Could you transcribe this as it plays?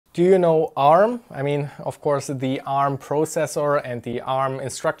Do you know ARM? I mean, of course, the ARM processor and the ARM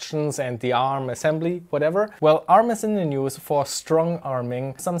instructions and the ARM assembly, whatever. Well, ARM is in the news for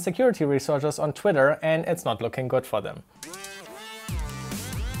strong-arming some security researchers on Twitter, and it's not looking good for them.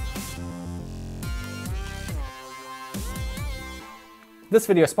 This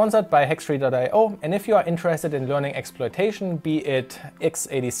video is sponsored by Hacktree.io, and if you are interested in learning exploitation, be it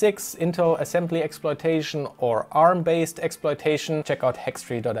x86, Intel assembly exploitation, or ARM-based exploitation, check out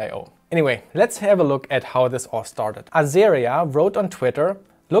Hacktree.io. Anyway, let's have a look at how this all started. Azeria wrote on Twitter,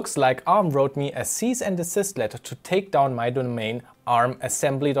 "Looks like ARM wrote me a cease and desist letter to take down my domain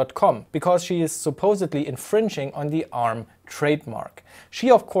armassembly.com because she is supposedly infringing on the ARM trademark.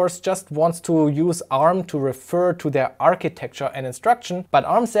 She of course just wants to use ARM to refer to their architecture and instruction, but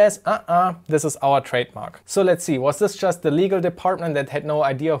ARM says, this is our trademark." So let's see, was this just the legal department that had no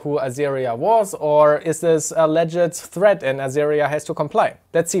idea who Azeria was, or is this a legit threat and Azeria has to comply?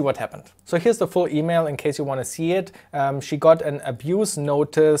 Let's see what happened. So here's the full email in case you want to see it. She got an abuse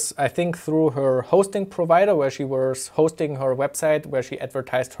notice, I think through her hosting provider, where she was hosting her website where she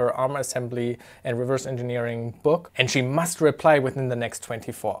advertised her ARM assembly and reverse engineering book, and she must reply within the next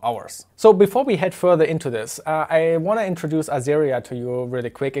 24 hours. So before we head further into this, I want to introduce Azeria to you really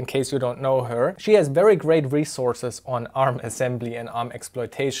quick in case you don't know her. She has very great resources on ARM assembly and ARM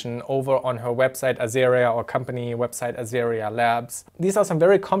exploitation over on her website Azeria, or company website azeria-labs. These are some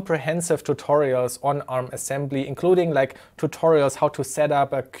very comprehensive tutorials on ARM assembly, including like tutorials how to set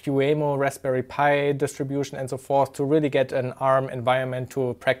up a QEMU Raspberry Pi distribution and so forth to really get an ARM environment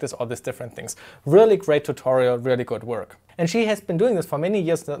to practice all these different things. Really great tutorial, really good work. And she has been doing this for many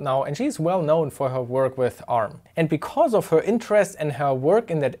years now, and she's well known for her work with ARM. And because of her interest and her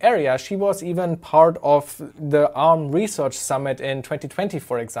work in that area, she was even part of the ARM Research Summit in 2020,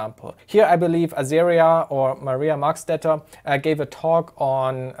 for example. Here, I believe Azeria, or Maria Markstetter, gave a talk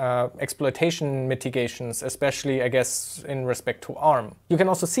on exploitation mitigations, especially, I guess, in respect to ARM. You can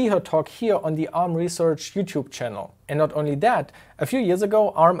also see her talk here on the ARM Research YouTube channel. And not only that, a few years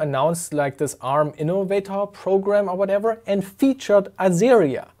ago, ARM announced like this ARM Innovator program or whatever, and featured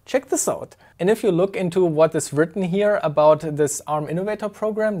Azeria. Check this out. And if you look into what is written here about this ARM Innovator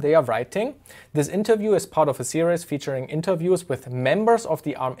program, they are writing, "This interview is part of a series featuring interviews with members of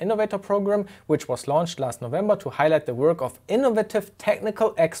the ARM Innovator program, which was launched last November to highlight the work of innovative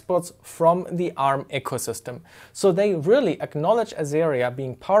technical experts from the ARM ecosystem." So they really acknowledge Azeria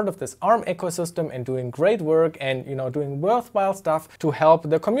being part of this ARM ecosystem and doing great work and, you know, doing worthwhile stuff to help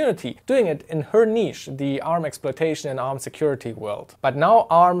the community, doing it in her niche, the ARM exploitation and ARM security world. But now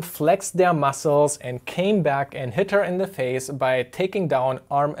ARM flexed their muscles and came back and hit her in the face by taking down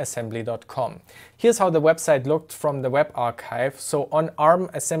armassembly.com. Here's how the website looked from the web archive. So on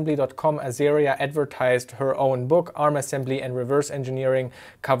armassembly.com, Azeria advertised her own book, ARM Assembly and Reverse Engineering,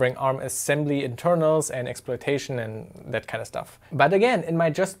 covering ARM assembly internals and exploitation and that kind of stuff. But again, it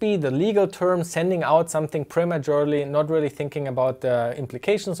might just be the legal term sending out something prematurely, not really thinking about the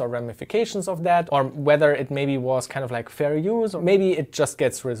implications or ramifications of that, or whether it maybe was kind of like fair use, or maybe it just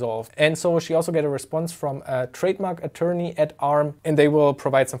gets resolved. And so she also got a response from a trademark attorney at ARM, and they will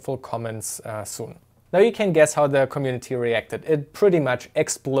provide some full comments soon. Now you can guess how the community reacted. It pretty much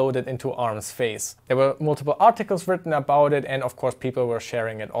exploded into ARM's face. There were multiple articles written about it, and of course people were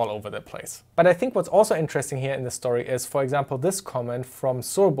sharing it all over the place. But I think what's also interesting here in the story is, for example, this comment from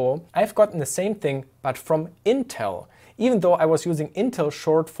Surbo: "I've gotten the same thing, but from Intel. Even though I was using Intel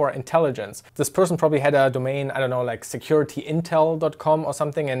short for intelligence." This person probably had a domain, I don't know, like securityintel.com or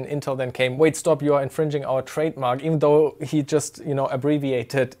something, and Intel then came, "Wait, stop, you are infringing our trademark," even though he just, you know,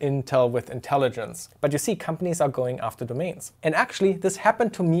 abbreviated Intel with intelligence. But you see, companies are going after domains. And actually, this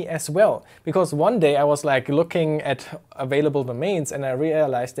happened to me as well, because one day I was like looking at available domains and I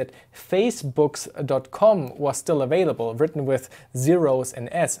realized that facebooks.com was still available, written with zeros and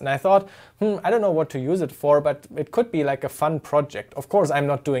S. And I thought, I don't know what to use it for, but it could be like a fun project. Of course, I'm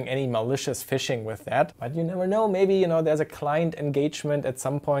not doing any malicious phishing with that, but you never know. Maybe, you know, there's a client engagement at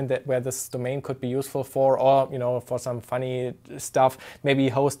some point that where this domain could be useful for, or, you know, for some funny stuff, maybe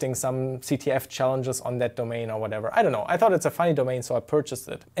hosting some CTF challenges on that domain or whatever. I don't know. I thought it's a funny domain, so I purchased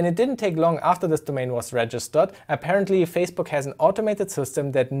it. And it didn't take long after this domain was registered. Apparently, Facebook has an automated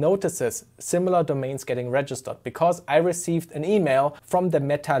system that notices similar domains getting registered, because I received an email from the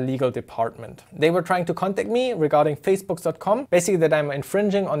Meta legal department. They were trying to contact me regarding facebooks.com, basically that I'm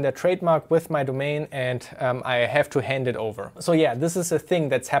infringing on their trademark with my domain, and I have to hand it over. So yeah, this is a thing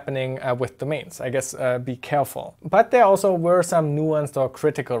that's happening with domains. I guess be careful. But there also were some nuanced or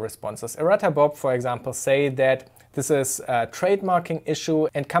critical responses. Errata Bob, for example, say that This is a trademarking issue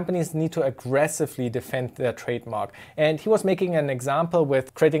and companies need to aggressively defend their trademark. And he was making an example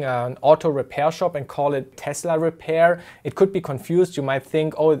with creating an auto repair shop and call it Tesla Repair. It could be confused. You might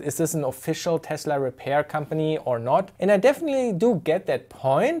think, oh, is this an official Tesla repair company or not? And I definitely do get that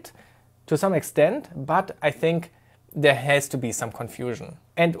point to some extent, but I think there has to be some confusion.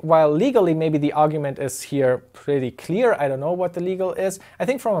 And while legally maybe the argument is here pretty clear, I don't know what the legal is, I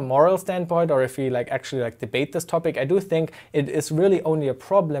think from a moral standpoint, or if we actually debate this topic, I do think it is really only a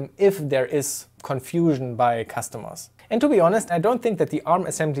problem if there is confusion by customers. And to be honest, I don't think that the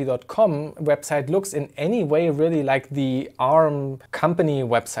armassembly.com website looks in any way really like the ARM company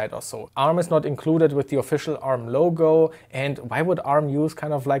website or so. ARM is not included with the official ARM logo, and why would ARM use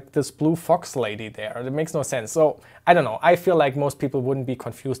kind of like this blue fox lady there? It makes no sense. So I don't know, I feel like most people wouldn't be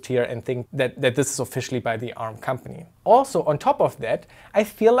confused here and think that this is officially by the ARM company. Also, on top of that, I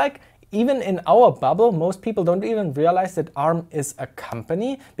feel like even in our bubble, most people don't even realize that ARM is a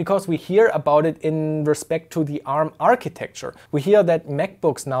company because we hear about it in respect to the ARM architecture. We hear that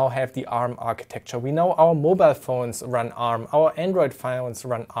MacBooks now have the ARM architecture. We know our mobile phones run ARM, our Android phones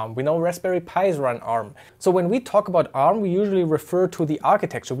run ARM. We know Raspberry Pis run ARM. So when we talk about ARM, we usually refer to the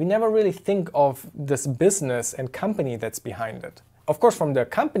architecture. We never really think of this business and company that's behind it. Of course, from the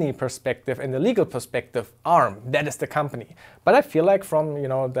company perspective and the legal perspective, ARM, that is the company. But I feel like from,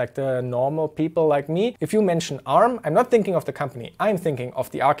 like the normal people like me, if you mention ARM, I'm not thinking of the company, I'm thinking of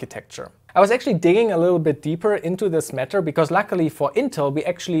the architecture. I was actually digging a little bit deeper into this matter because luckily for Intel, we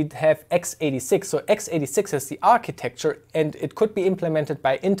actually have x86. So x86 is the architecture and it could be implemented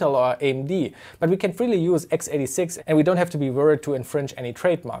by Intel or AMD. But we can freely use x86 and we don't have to be worried to infringe any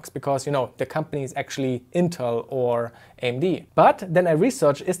trademarks because, the company is actually Intel or AMD. But then I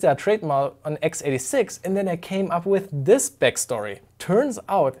researched, is there a trademark on x86? And then I came up with this backstory. Turns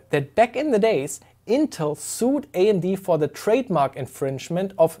out that back in the days, Intel sued AMD for the trademark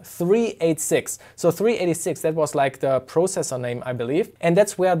infringement of 386. So 386, that was like the processor name, I believe. And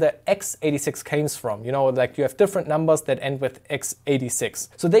that's where the x86 comes from. Like you have different numbers that end with x86.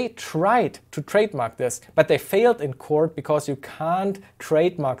 So they tried to trademark this, but they failed in court because you can't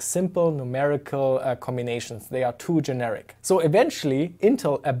trademark simple numerical combinations. They are too generic. So eventually,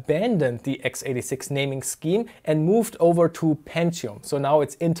 Intel abandoned the x86 naming scheme and moved over to Pentium. So now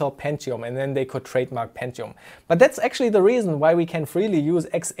it's Intel Pentium, and then they could trademark Pentium. But that's actually the reason why we can freely use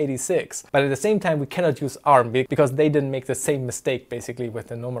x86. But at the same time, we cannot use ARM because they didn't make the same mistake basically with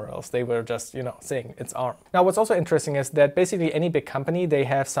the numerals. They were just, saying it's ARM. Now, what's also interesting is that basically any big company, they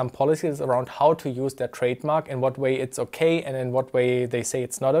have some policies around how to use their trademark, in what way it's okay and in what way they say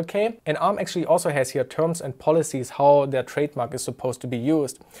it's not okay. And ARM actually also has here terms and policies how their trademark is supposed to be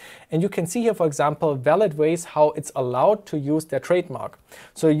used. And you can see here, for example, valid ways how it's allowed to use their trademark.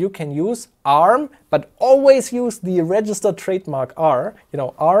 So you can use ARM, but always use the registered trademark R,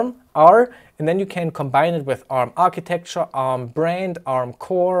 ARM, R, and then you can combine it with ARM architecture, ARM brand, ARM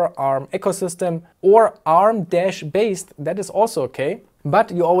core, ARM ecosystem, or ARM-based, that is also okay.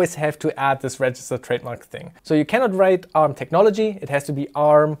 But you always have to add this registered trademark thing. So you cannot write ARM technology, it has to be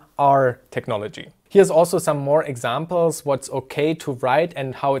ARM R technology. Here's also some more examples what's okay to write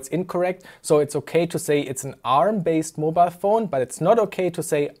and how it's incorrect. So it's okay to say it's an ARM-based mobile phone, but it's not okay to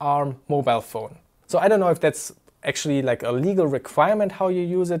say ARM mobile phone. So I don't know if that's actually like a legal requirement how you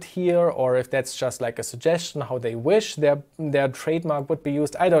use it here, or if that's just like a suggestion how they wish their trademark would be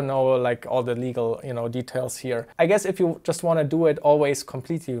used. I don't know like all the legal details here. I guess if you just want to do it always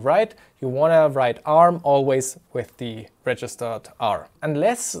completely right, you want to write ARM always with the registered R.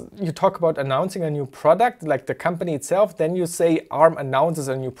 Unless you talk about announcing a new product like the company itself, then you say ARM announces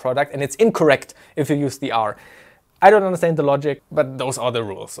a new product and it's incorrect if you use the R. I don't understand the logic, but those are the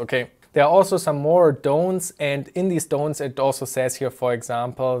rules, okay? There are also some more don'ts, and in these don'ts it also says here, for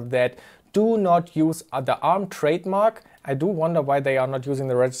example, that do not use the ARM trademark. I do wonder why they are not using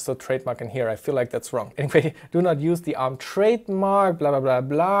the registered trademark in here. I feel like that's wrong. Anyway, do not use the ARM trademark, blah, blah, blah,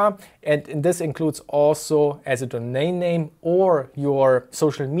 blah. And this includes also as a domain name or your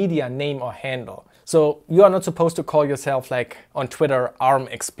social media name or handle. So you are not supposed to call yourself like on Twitter ARM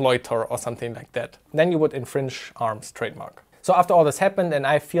exploiter or something like that. Then you would infringe ARM's trademark. So after all this happened, and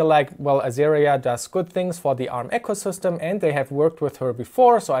I feel like, well, Azeria does good things for the ARM ecosystem and they have worked with her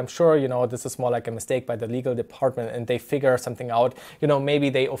before. So I'm sure, this is more like a mistake by the legal department and they figure something out.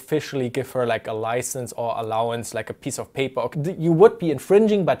 Maybe they officially give her like a license or allowance, like a piece of paper. You would be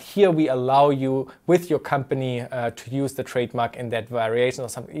infringing, but here we allow you with your company to use the trademark in that variation or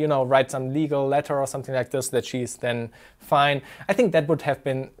something, write some legal letter or something like this that she's then fine. I think that would have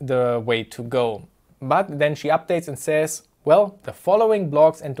been the way to go. But then she updates and says, Well, the following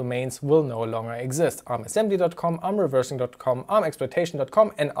blogs and domains will no longer exist: armassembly.com, armreversing.com,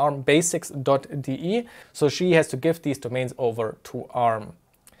 armexploitation.com, and armbasics.de. So she has to give these domains over to ARM.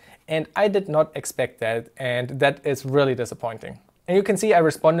 And I did not expect that, and that is really disappointing. And you can see I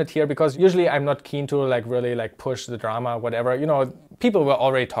responded here because usually I'm not keen to really push the drama, whatever. You know, people were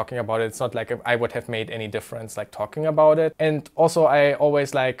already talking about it. It's not like I would have made any difference talking about it. And also I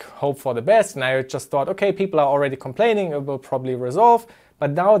always hope for the best, and I just thought, okay, people are already complaining, it will probably resolve.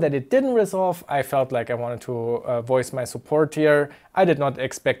 But now that it didn't resolve, I felt like I wanted to voice my support here. I did not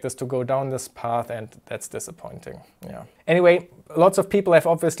expect this to go down this path, and that's disappointing. Yeah. Anyway, lots of people have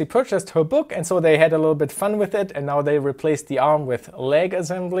obviously purchased her book, and so they had a little bit fun with it, and now they replaced the ARM with leg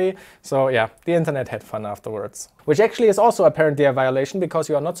assembly. So yeah, the internet had fun afterwards. Which actually is also apparently a violation, because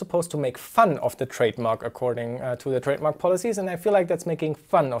you are not supposed to make fun of the trademark according to the trademark policies, and I feel like that's making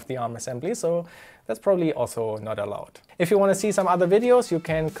fun of the ARM assembly, so that's probably also not allowed. If you want to see some other videos, you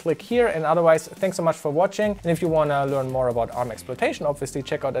can click here, and otherwise, thanks so much for watching. And if you want to learn more about ARM exploitation, obviously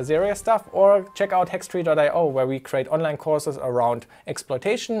check out Azeria stuff, or check out hextree.io, where we create online courses around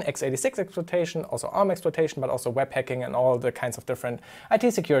exploitation, x86 exploitation, also ARM exploitation, but also web hacking and all the kinds of different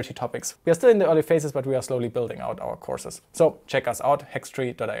IT security topics. We are still in the early phases, but we are slowly building out our courses. So check us out,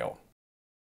 hextree.io.